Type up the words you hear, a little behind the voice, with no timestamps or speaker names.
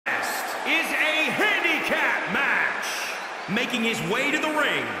is a handicap match. Making his way to the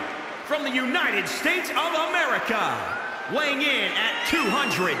ring from the United States of America, weighing in at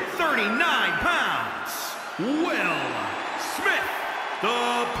 239 pounds, Will Smith,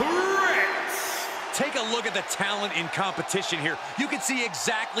 the Prince. Take a look at the talent in competition here. You can see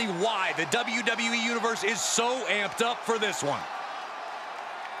exactly why the WWE Universe is so amped up for this one.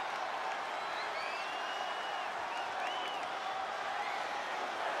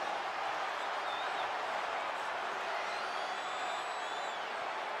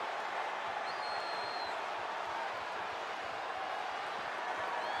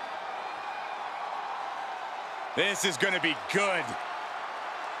 This is going to be good.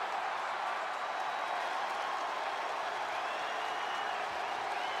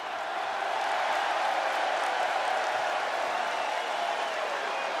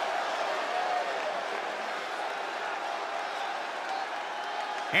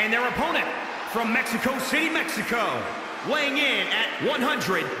 And their opponent from Mexico City, Mexico, weighing in at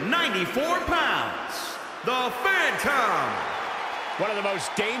 194 pounds, the Phantom. One of the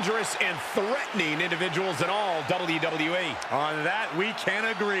most dangerous and threatening individuals in all WWE. On that, we can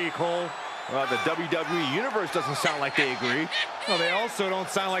agree, Cole. Well, the WWE Universe doesn't sound like they agree. Well, they also don't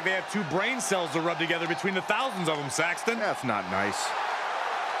sound like they have two brain cells to rub together between the thousands of them, Saxton. That's not nice.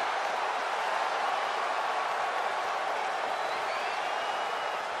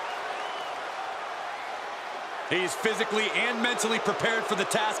 He's physically and mentally prepared for the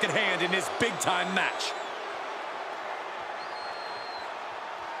task at hand in this big-time match.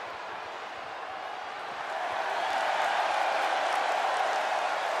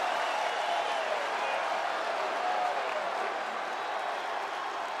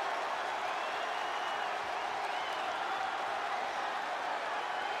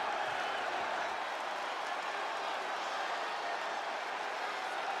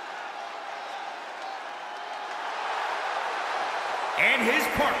 And his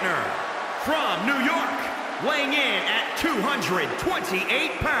partner from New York, weighing in at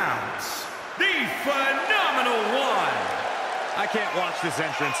 228 pounds, the Phenomenal One. I can't watch this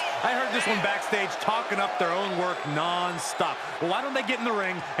entrance. I heard this one backstage talking up their own work non-stop. Well, why don't they get in the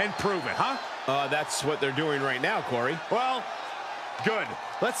ring and prove it, huh? That's what they're doing right now, Corey. Well, good.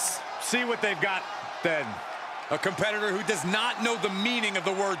 Let's see what they've got then. A competitor who does not know the meaning of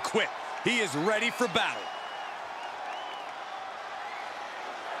the word quit. He is ready for battle.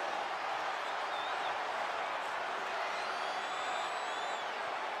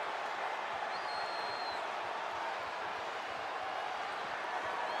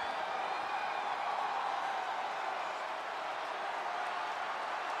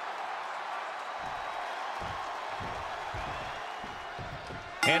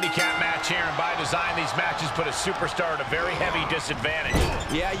 Handicap match here, and by design, these matches put a superstar at a very heavy disadvantage.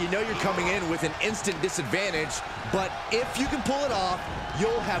 Yeah, you know you're coming in with an instant disadvantage, but if you can pull it off,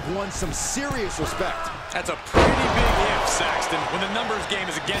 you'll have won some serious respect. That's a pretty big if, Saxton, when the numbers game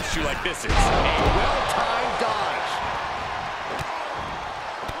is against you like this is. A well-timed dodge.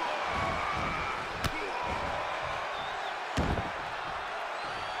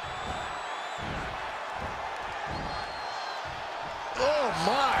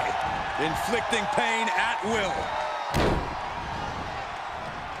 Inflicting pain at will.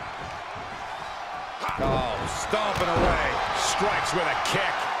 Oh, stomping away. Strikes with a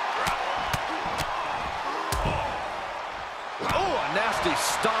kick. Oh, a nasty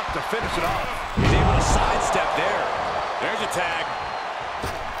stomp to finish it off. He's able to sidestep there. There's a tag.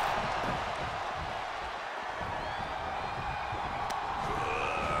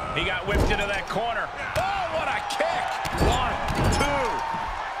 He got whipped into that corner. Oh, what a kick! 1, 2.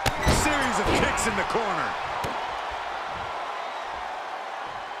 Series of kicks in the corner.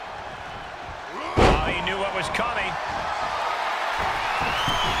 Oh, he knew what was coming.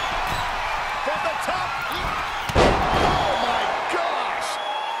 From the top. Oh, my gosh.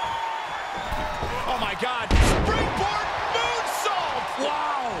 Oh, my God. Springboard moonsault.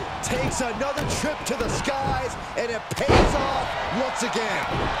 Wow. Takes another trip to the skies, and it pays off once again.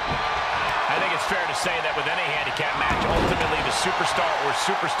 I think it's fair to say that with any handicap match, ultimately the superstar or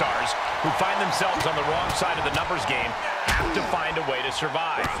superstars who find themselves on the wrong side of the numbers game have to find a way to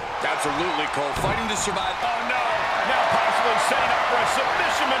survive. Absolutely, Cole. Fighting to survive. Oh, no. Now possibly setting up for a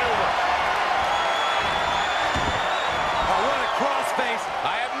submission maneuver. Oh, what a crossface.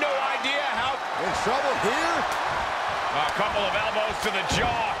 I have no idea how. In trouble here? A couple of elbows to the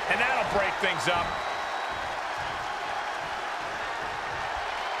jaw, and that'll break things up.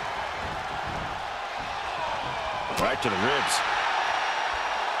 Right to the ribs.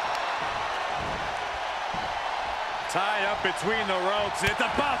 Tied up between the ropes. It's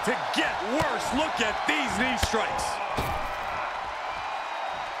about to get worse. Look at these knee strikes.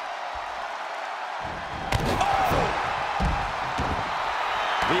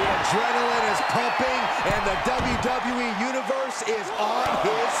 The adrenaline is pumping, and the WWE Universe is on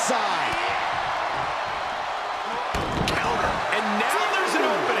his side. Counter. And now there's an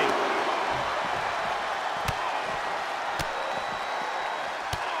opening.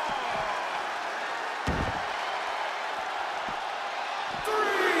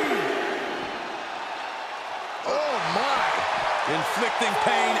 Oh, my. Inflicting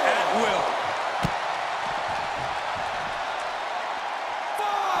pain at will.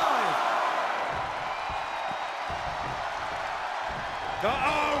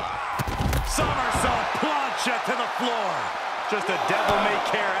 Uh-oh! Somersault plancha to the floor. Just a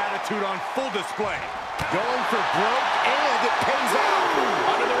devil-may-care attitude on full display. Going for broke, and it pays off.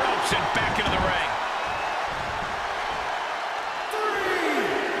 Under the ropes and back into the ring.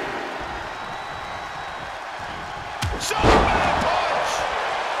 Superman punch!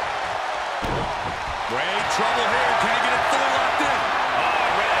 Great trouble here. Can he get it fully locked in?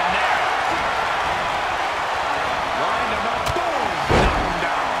 Oh, right in there. Lined him up. Boom! Knocked him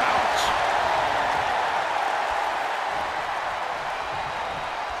down. Ouch.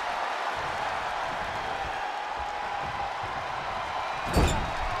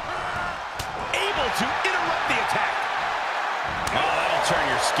 Able to interrupt the attack. Oh, that'll turn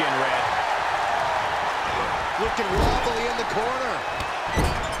your skin red. Looking wobbly in the corner.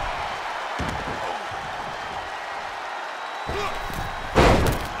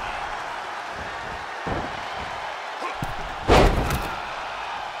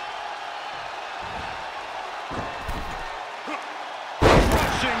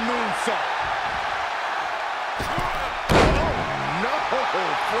 Rushing moonsault. No,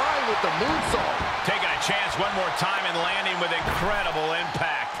 flying with the moonsault. Taking a chance one more time and landing with incredible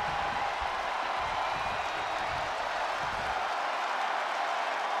impact.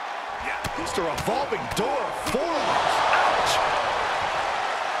 Just a revolving door of forearms. Ouch!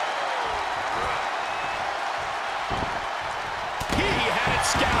 He had it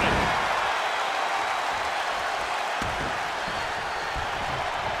scouted.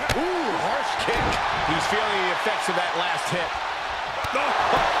 Ooh, harsh kick. He's feeling the effects of that last hit.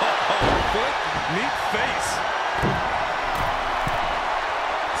 Foot, meet face.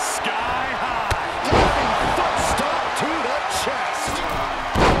 Sky high. Diving foot stomp to the chest.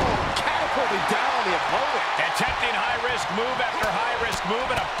 Oh, catapulting down the opponent. Attempting high-risk move after high-risk move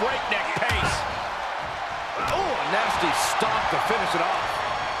at a breakneck pace. Oh, a nasty stomp to finish it off.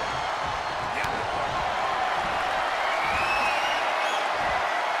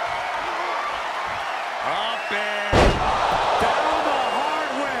 Up and down the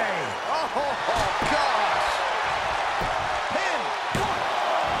hard way. Oh, gosh. Pin.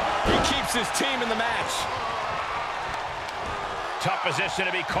 He keeps his team in the match. Tough position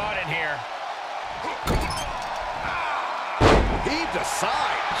to be caught in here. He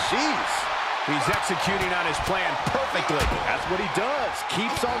decides. Jeez. He's executing on his plan perfectly. That's what he does.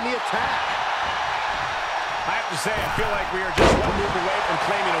 Keeps on the attack. I have to say, I feel like we are just one move away from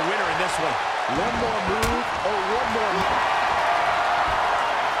claiming a winner in this one. One more move or one more move.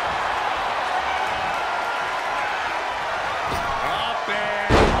 Up and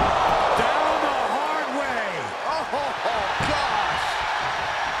down the hard way. Oh, gosh.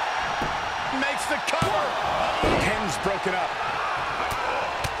 Makes the cover. Pin's broken up.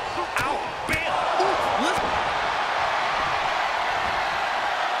 Ow, bam. Ooh, lift.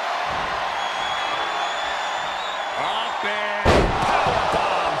 Up and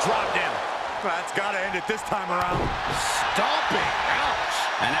Powerbomb dropped him. that's got to end it this time around. Stomping. Ouch.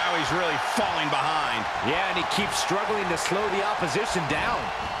 And now he's really falling behind. Yeah, and he keeps struggling to slow the opposition down.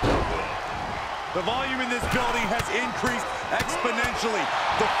 The volume in this building has increased exponentially.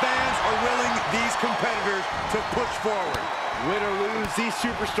 The fans are willing these competitors to push forward. Win or lose, these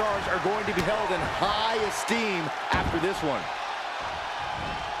superstars are going to be held in high esteem after this one.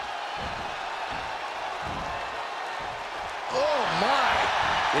 Oh, my.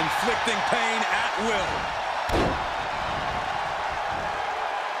 Inflicting pain at will.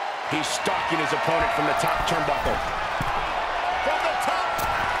 He's stalking his opponent from the top turnbuckle. From the top.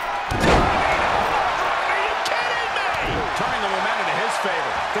 Are you kidding me? Turning the momentum to his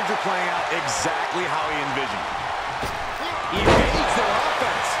favor. Things are playing out exactly how he envisioned. Evades their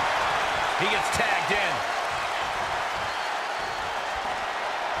offense. He gets tagged in.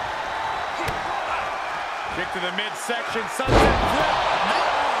 Kick to the midsection. Sunset flip.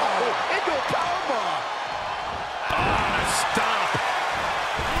 Oh, into a powerbomb. Oh, a stomp.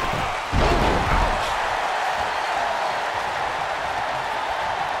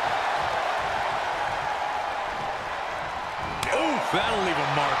 That'll leave a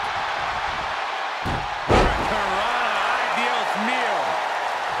mark. Hurricanrana, Dios mío.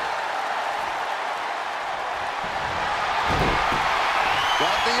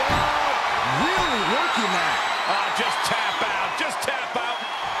 Got the arm. Really working that. Just tap out. Just tap out.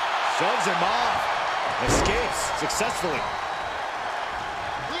 Shoves him off. Escapes successfully.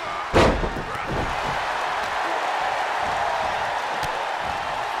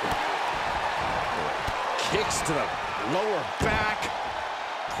 Kicks to the lower back.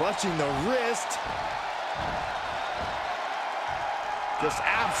 Clutching the wrist. Just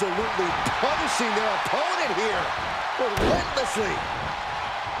absolutely punishing their opponent here. Relentlessly.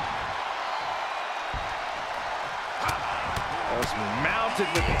 Just mounted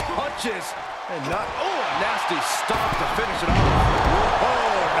with punches and not, oh, a nasty stop to finish it off.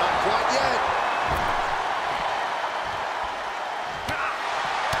 Oh, not quite yet.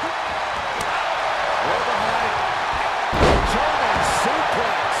 Overhead. German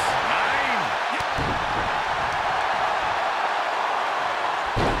suplex. 9.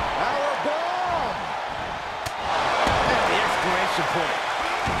 Powerbomb. And the exclamation point.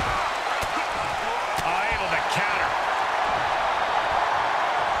 Able to counter.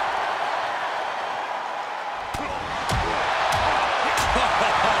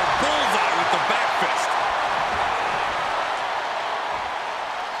 Bullseye with the back fist.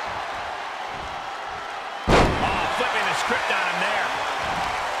 Flipping the script on him there.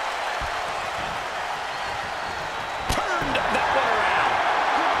 Turned that one around.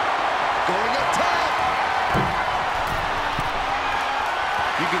 Going up top.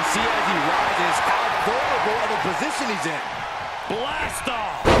 You can see as he rises how Vulnerable of a position he's in. Blast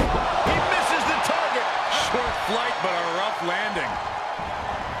off. He misses the target. Short flight, but a rough landing.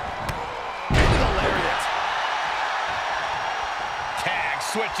 Into the lariat. Tag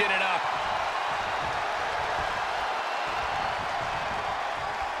switching it up.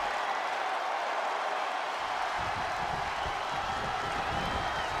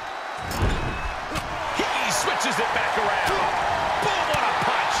 He switches it back around. Boom, what a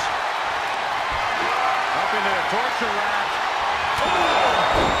punch. Up into the torture rack.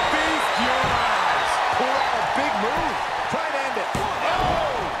 Feast your eyes. Pull out a big move. Try and end it.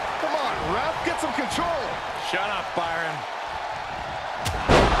 Oh! Come on, ref. Get some control. Shut up, Byron.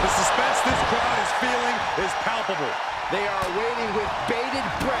 The suspense this crowd is feeling is palpable. They are waiting with bated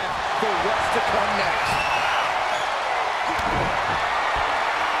breath for what's to come next.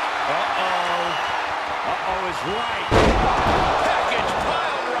 Uh-oh is right. Package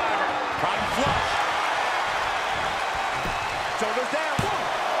pile driver. Prime flush. Shoulders down. 1,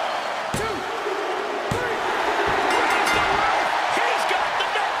 2, 3. He's got the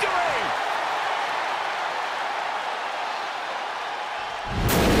victory.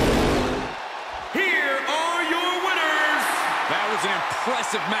 Here are your winners. That was an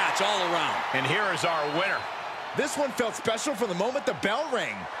impressive match all around. And here is our winner. This one felt special from the moment the bell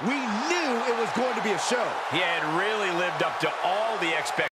rang. We knew it was going to be a show. He had really lived up to all the expectations.